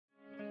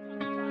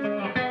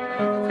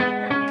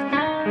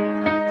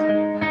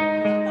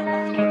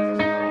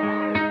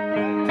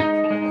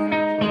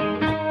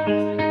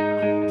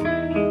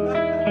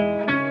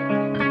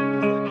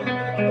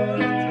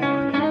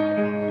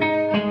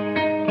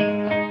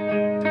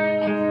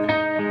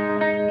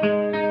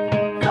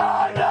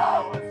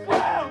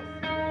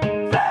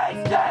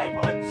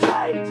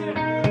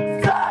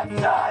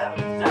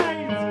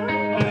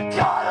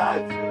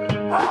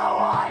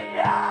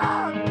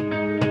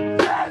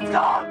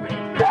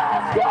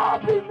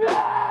can't be me!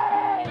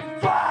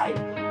 Straight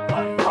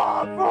but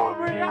far from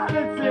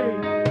reality!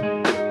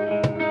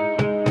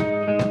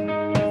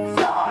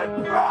 So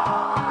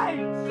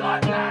bright!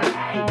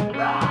 Suddenly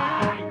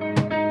bright!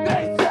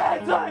 This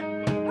isn't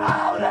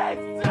how this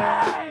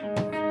seems!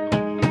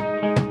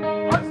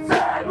 I've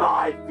seen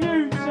my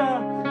future!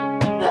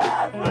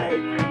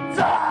 Everything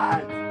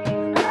turns!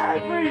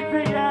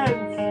 Everything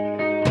ends!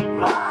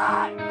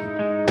 Black!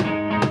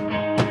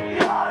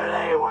 The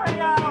only way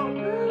out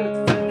is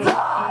to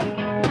die!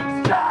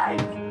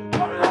 Shade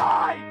of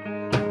light!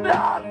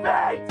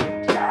 Nothing to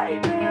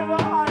keep me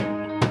alive!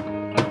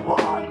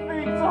 One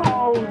thing to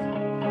hold!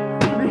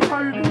 The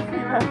only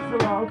thing left to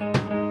love!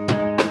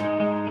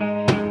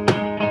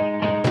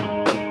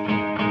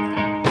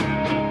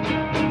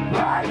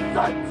 Break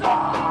the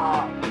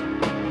door!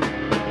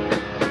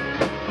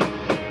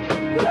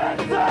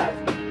 This is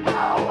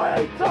how we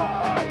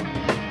die!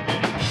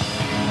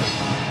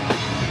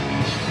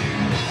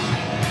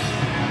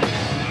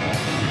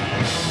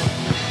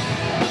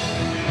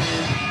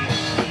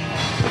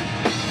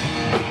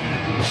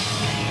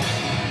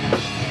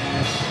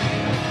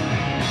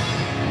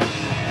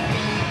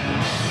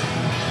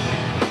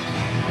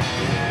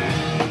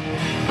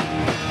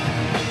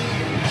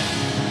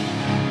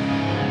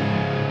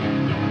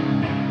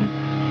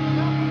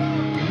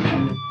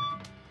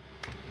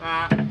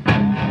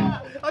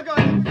 I got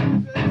it.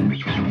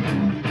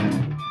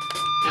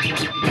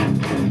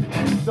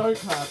 Don't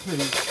clap,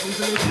 please. Leave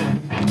a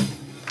little.